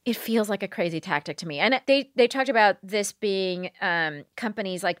 It feels like a crazy tactic to me. And they talked about this being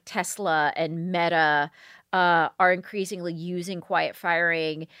companies like Tesla and Meta are increasingly using quiet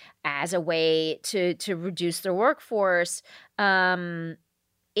firing as a way to reduce their workforce.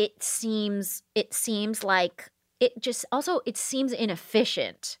 It seems like it just also it seems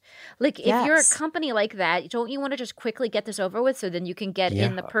inefficient. Like if you're a Yes. company like that, don't you want to just quickly get this over with so then you can get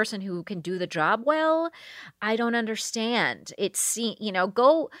in the Yeah. person who can do the job well? I don't understand.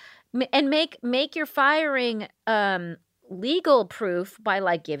 Go and make your firing legal proof by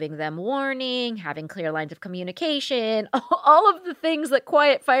like giving them warning, having clear lines of communication, all of the things that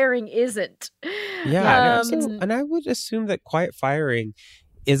quiet firing isn't. Yeah, Um, and I would assume that quiet firing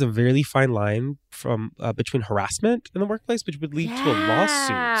is a really fine line from between harassment in the workplace, which would lead to a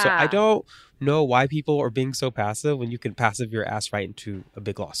lawsuit. So I Yeah. don't know why people are being so passive when you can passive your ass right into a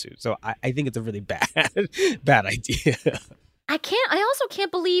big lawsuit. So I think it's a really bad bad idea. I also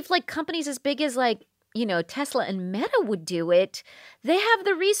can't believe like companies as big as like, Tesla and Meta would do it. They have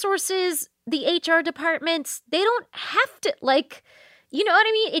the resources, the HR departments. They don't have to like, you know what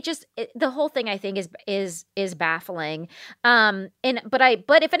I mean? The whole thing I think is baffling. But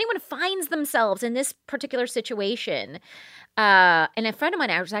if anyone finds themselves in this particular situation, and a friend of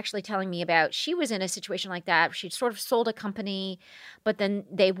mine was actually telling me about, she was in a situation like that. She sort of sold a company, but then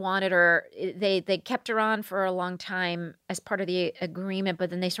they wanted her, they kept her on for a long time as part of the agreement, but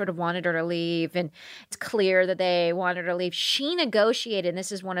then they sort of wanted her to leave. And it's clear that they wanted her to leave. She negotiated, and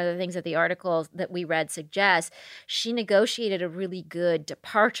this is one of the things that the article that we read suggests, she negotiated a really good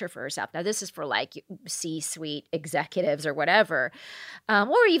departure for herself. Now, this is for like C-suite executives or whatever,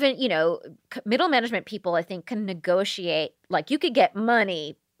 or even, middle management people, I think, can negotiate. Like you could get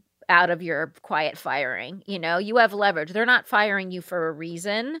money out of your quiet firing. You have leverage. They're not firing you for a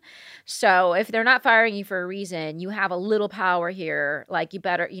reason. So if they're not firing you for a reason, you have a little power here. Like you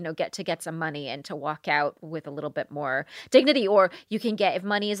better, get some money and to walk out with a little bit more dignity. Or you can get, if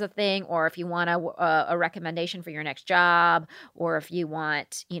money is a thing, or if you want a recommendation for your next job, or if you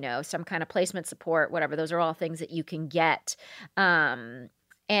want, some kind of placement support, whatever. Those are all things that you can get. But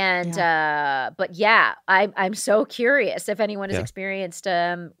yeah, I'm so curious if anyone has experienced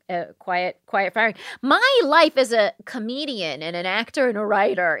quiet firing. My life as a comedian and an actor and a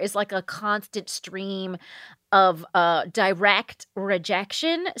writer is like a constant stream of direct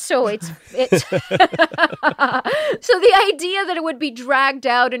rejection. So it's so the idea that it would be dragged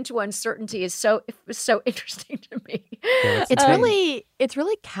out into uncertainty is so interesting to me. Yeah, It's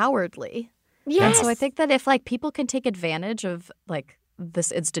really cowardly. Yes. And so I think that if like people can take advantage of like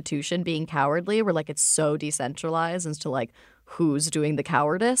this institution being cowardly, where like it's so decentralized as to like who's doing the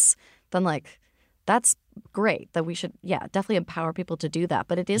cowardice, then like that's great. That we should definitely empower people to do that.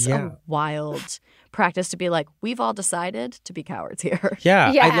 But it is a wild practice to be like, we've all decided to be cowards here.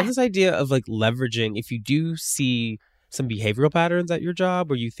 Yeah, I love this idea of like leveraging. If you do see some behavioral patterns at your job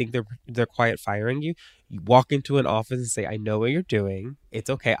where you think they're quiet firing you, you walk into an office and say, I know what you're doing. It's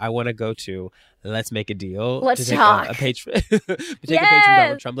okay. I want to go to. Let's make a deal. Let's take talk. A page from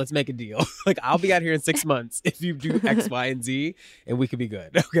Donald Trump. Let's make a deal. Like, I'll be out here in 6 months if you do X, Y, and Z, and we could be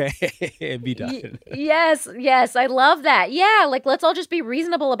good. Okay. And be done. Yes. I love that. Yeah. Like, let's all just be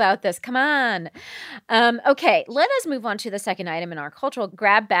reasonable about this. Come on. Okay. Let us move on to the second item in our cultural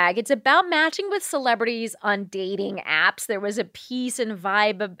grab bag. It's about matching with celebrities on dating apps. There was a piece in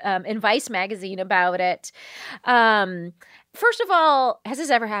Vice magazine about it. First of all, has this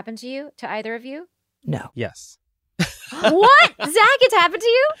ever happened to you, to either of you? No. Yes. What? Zach, it's happened to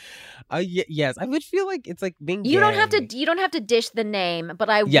you? Yes. I would feel like it's like being You don't gay. have to dish the name, but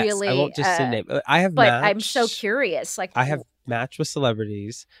I Yes, really I won't just say name. I have but matched, I'm so curious. Like I have matched with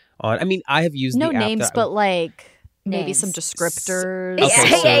celebrities on. I mean, I have used No the app names, that but like maybe Names. some descriptors.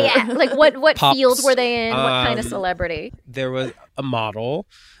 Okay, yeah. Like what Pops, field were they in? What kind of um, celebrity? there was a model,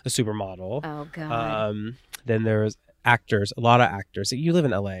 a supermodel. Oh God. Then there was actors, a lot of actors. You live in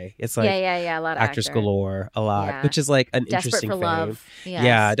LA. It's like yeah, a lot of actors galore, a lot, Yeah. which is like an Desperate interesting for thing. love. Yes.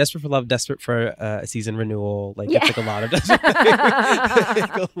 Yeah, desperate for love, desperate for a season renewal. Like it's like a lot of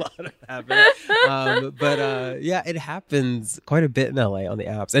a lot of happen. But it happens quite a bit in LA on the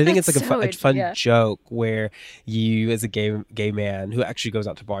apps. And I think it's like a fun joke where you, as a gay man who actually goes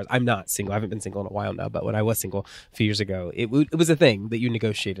out to bars. I'm not single. I haven't been single in a while now. But when I was single a few years ago, it was a thing that you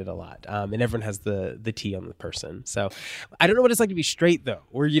negotiated a lot. And everyone has the tea on the person. So I don't know what it's like to be straight though,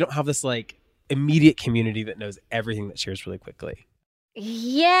 where you don't have this like immediate community that knows everything that shares really quickly.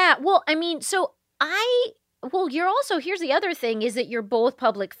 Yeah. Well, I mean, you're also, here's the other thing is that you're both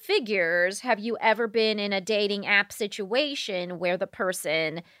public figures. Have you ever been in a dating app situation where the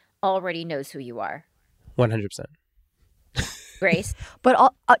person already knows who you are? 100%. Grace?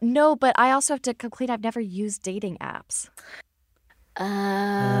 But no, but I also have to conclude I've never used dating apps. Oh.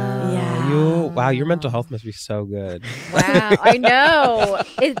 Yeah. Wow, your mental health must be so good. Wow, I know.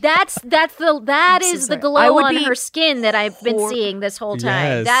 That is the glow on her skin that I've been seeing this whole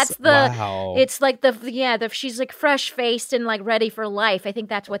time. Yes, That's wow. It's like she's like fresh faced and like ready for life. I think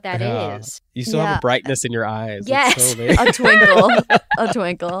that's what that is. You still have a brightness in your eyes. Yes. It's so amazing. A twinkle. A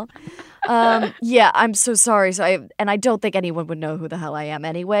twinkle. Yeah, I'm so sorry. I don't think anyone would know who the hell I am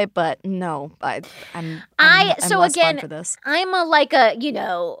anyway. But no, I'm less fun for this. I'm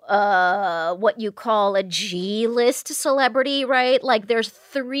what you call a G-list celebrity, right? Like there's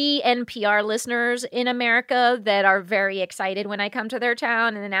 3 NPR listeners in America that are very excited when I come to their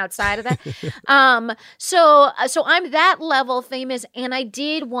town, and then outside of that, so I'm that level famous. And I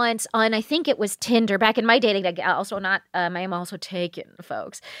did once on, I think it was Tinder back in my dating. I am also taken,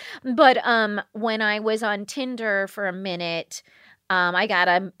 folks, but when I was on Tinder for a minute, I got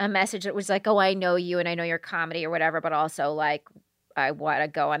a message that was like, oh, I know you and I know your comedy or whatever, but also like I want to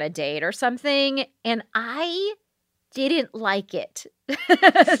go on a date or something. And I didn't like it.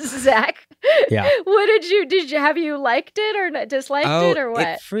 Zach, yeah. What have you liked it or disliked it or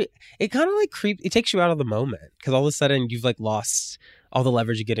what? It kind of like it takes you out of the moment, because all of a sudden you've like lost all the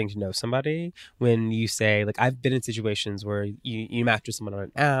leverage of getting to know somebody when you say, like, I've been in situations where you match with someone on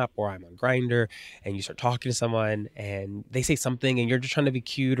an app, or I'm on Grindr, and you start talking to someone and they say something and you're just trying to be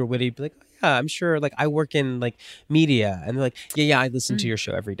cute or witty, be like, oh, yeah, I'm sure, like, I work in like media, and they're like, yeah, I listen to your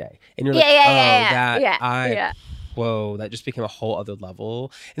show every day, and you're like, whoa, that just became a whole other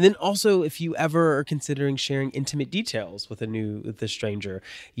level. And then also, if you ever are considering sharing intimate details with a stranger,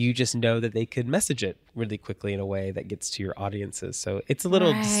 you just know that they could message it really quickly in a way that gets to your audiences. So it's a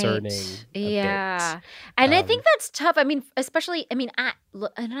little discerning. Yeah. And I think that's tough. I mean, especially, I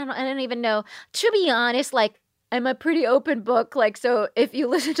don't even know. To be honest, like, I'm a pretty open book. Like, so if you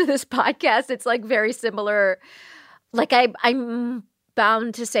listen to this podcast, it's like very similar. Like, I'm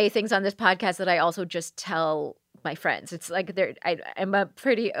bound to say things on this podcast that I also just tell my friends. It's like I'm a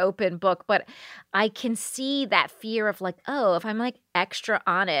pretty open book, but I can see that fear of like, oh, if I'm like extra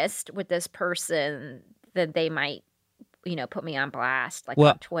honest with this person, then they might, put me on blast, like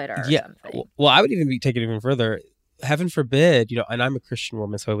on Twitter or something. Well, I would even take it even further. Heaven forbid, and I'm a Christian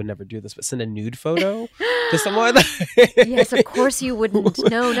woman, so I would never do this, but send a nude photo to someone. Yes, of course you wouldn't.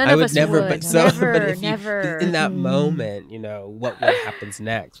 No, none of us never, would. But Never. In that moment, what happens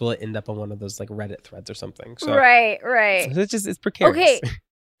next? Will it end up on one of those like Reddit threads or something? So, right. So it's precarious.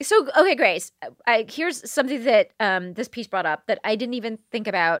 Okay, Grace, here's something that this piece brought up that I didn't even think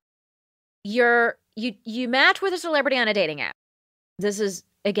about. You match with a celebrity on a dating app. This is,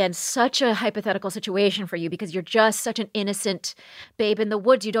 again, such a hypothetical situation for you because you're just such an innocent babe in the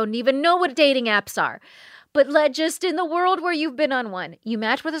woods. You don't even know what dating apps are. But just in the world where you've been on one, you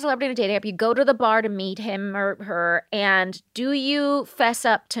match with a celebrity on a dating app, you go to the bar to meet him or her, and do you fess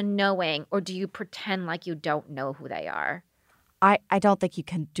up to knowing, or do you pretend like you don't know who they are? I don't think you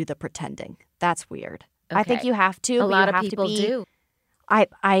can do the pretending. That's weird. Okay. I think you have to. A lot of people do.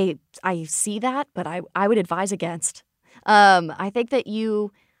 I see that, but I would advise against. I think that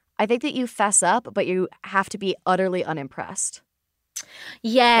you fess up, but you have to be utterly unimpressed.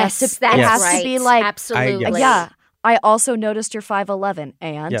 Yes, that that's has to be like, absolutely. Yeah. I also noticed you're 5'11",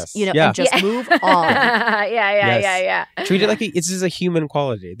 and and just move on. Yeah. Treat it like it's just a human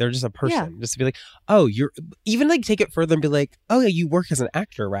quality. They're just a person. Just to be like, oh, you're even like take it further and be like, oh yeah, you work as an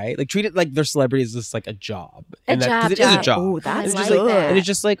actor, right? Like treat it like their celebrity is just like a job, and because it is a job. Oh, that's like good. that. And it's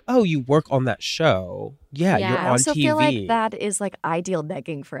just like, oh, you work on that show. Yeah, you're on TV. I also feel like that is like ideal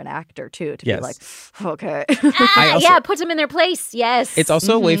negging for an actor too, to be like, okay. It puts them in their place. Yes. It's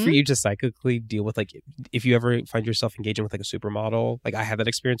also a way for you to psychically deal with, like, if you ever find yourself engaging with like a supermodel. Like I had that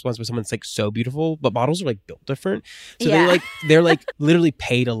experience once where someone's like so beautiful, but models are like built different. So they're like literally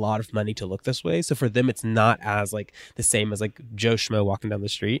paid a lot of money to look this way. So for them, it's not as like the same as like Joe Schmo walking down the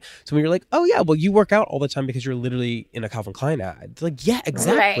street. So when you're like, oh yeah, well you work out all the time because you're literally in a Calvin Klein ad. It's like, yeah,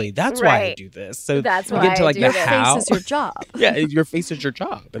 exactly. Right. That's why I do this. So that's why get to like your the how. face is your job. Yeah, your face is your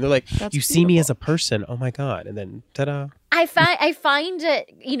job. And they're like, That's you see me as a person. Oh my God. And then ta-da. I find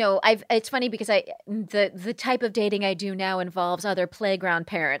it, it's funny because the type of dating I do now involves other playground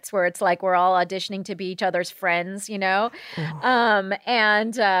parents where it's like we're all auditioning to be each other's friends, and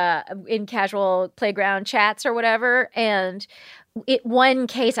in casual playground chats or whatever. And one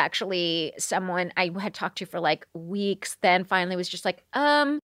case, actually, someone I had talked to for like weeks then finally was just like,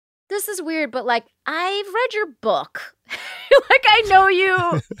 this is weird, but like, I've read your book. Like, I know you.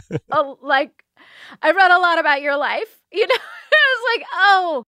 I read a lot about your life. I was like,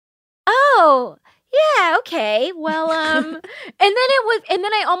 oh, yeah, okay. Well, and then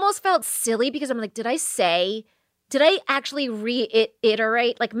I almost felt silly because I'm like, did I say did I actually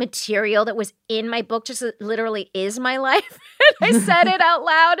reiterate like material that was in my book, just literally is my life? And I said it out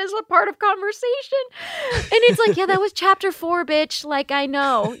loud as a part of conversation. And it's like, yeah, that was chapter 4, bitch. Like, I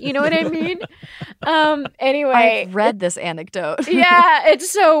know. You know what I mean? Anyway. I've read this anecdote. Yeah, it's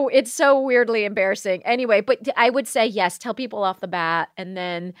so weirdly embarrassing. Anyway, but I would say, yes, tell people off the bat. And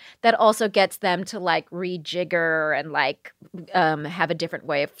then that also gets them to like rejigger and like have a different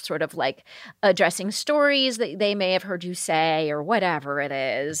way of sort of like addressing stories that they may have heard you say or whatever it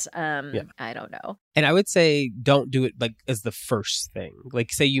is. I don't know. And I would say don't do it like as the first thing.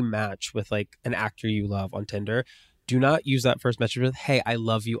 Like say you match with like an actor you love on Tinder. Do not use that first message with, hey, I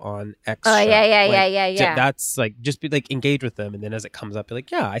love you on X. Oh, show. yeah. That's like, just be like, engage with them. And then as it comes up, be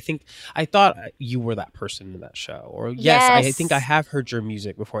like, yeah, I thought you were that person in that show. Or yes, I think I have heard your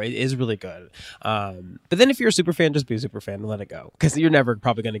music before. It is really good. But then if you're a super fan, just be a super fan and let it go. Because you're never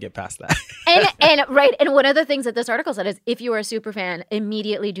probably going to get past that. And one of the things that this article said is if you are a super fan,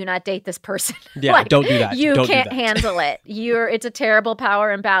 immediately do not date this person. Yeah, like, don't do that. You can't handle it. It's a terrible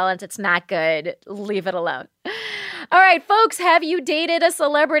power imbalance. It's not good. Leave it alone. All right, folks, have you dated a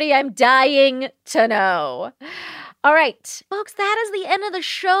celebrity? I'm dying to know. All right, folks, that is the end of the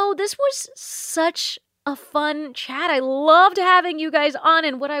show. This was such a fun chat. I loved having you guys on.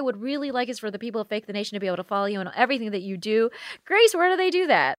 And what I would really like is for the people of Fake the Nation to be able to follow you on everything that you do. Grace, where do they do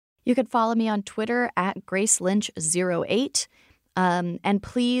that? You can follow me on Twitter at GraceLynch08. And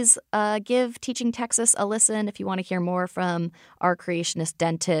please give Teaching Texas a listen if you want to hear more from our creationist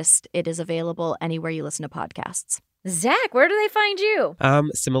dentist. It is available anywhere you listen to podcasts. Zach, where do they find you?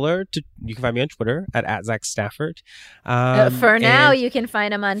 Similar to, you can find me on Twitter at Zach Stafford. For now, you can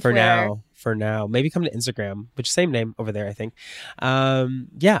find him on Twitter. For now. Maybe come to Instagram, which is same name over there, I think. So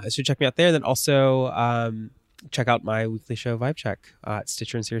check me out there. Then also check out my weekly show, Vibe Check, at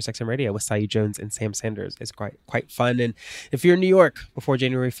Stitcher and SiriusXM Radio with Saeed Jones and Sam Sanders. It's quite fun. And if you're in New York before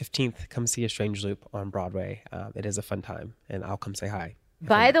January 15th, come see A Strange Loop on Broadway. It is a fun time, and I'll come say hi.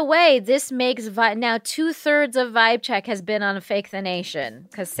 By the way, this makes now 2/3 of Vibe Check has been on Fake the Nation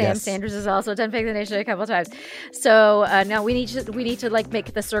because Sam Sanders has also done Fake the Nation a couple of times. So now we need to like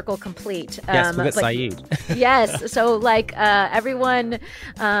make the circle complete. Yes, we got Saeed. Yes, so like everyone,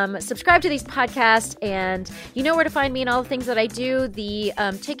 subscribe to these podcasts, and you know where to find me and all the things that I do. The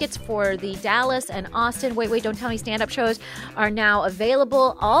tickets for the Dallas and Austin Wait Don't Tell Me stand-up shows are now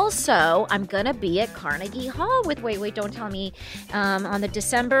available. Also, I'm gonna be at Carnegie Hall with Wait Don't Tell Me on the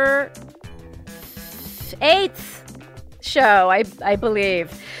December 8th show, I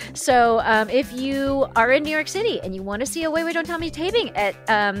believe. So if you are in New York City and you want to see a Wait Don't Tell Me taping at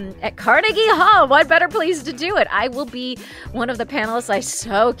Carnegie Hall, what better place to do it? I will be one of the panelists. I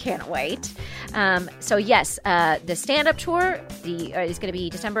so can't wait. So yes, the stand-up tour is going to be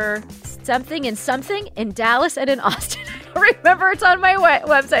December something in Dallas and in Austin. I don't remember. It's on my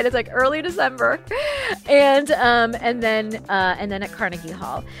website. It's like early December, and then at Carnegie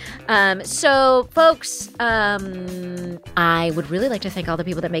Hall. So folks, I would really like to thank all the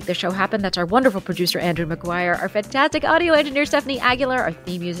people that make this show happen. That's our wonderful producer, Andrew McGuire, our fantastic audio engineer, Stephanie Aguilar. Our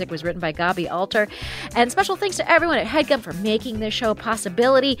theme music was written by Gabi Alter. And special thanks to everyone at HeadGum for making this show a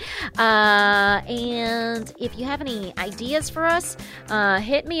possibility. And if you have any ideas for us,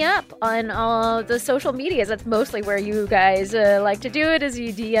 hit me up on all the social medias. That's mostly where you guys like to do it, is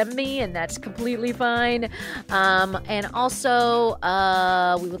you DM me, and that's completely fine. And also,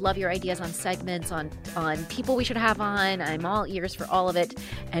 we would love your ideas on segments, on people we should have on. I'm all ears for all of it.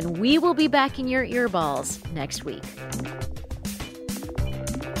 And we will be back in your earballs next week.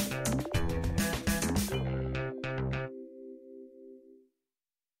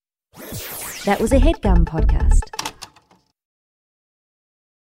 That was a HeadGum podcast.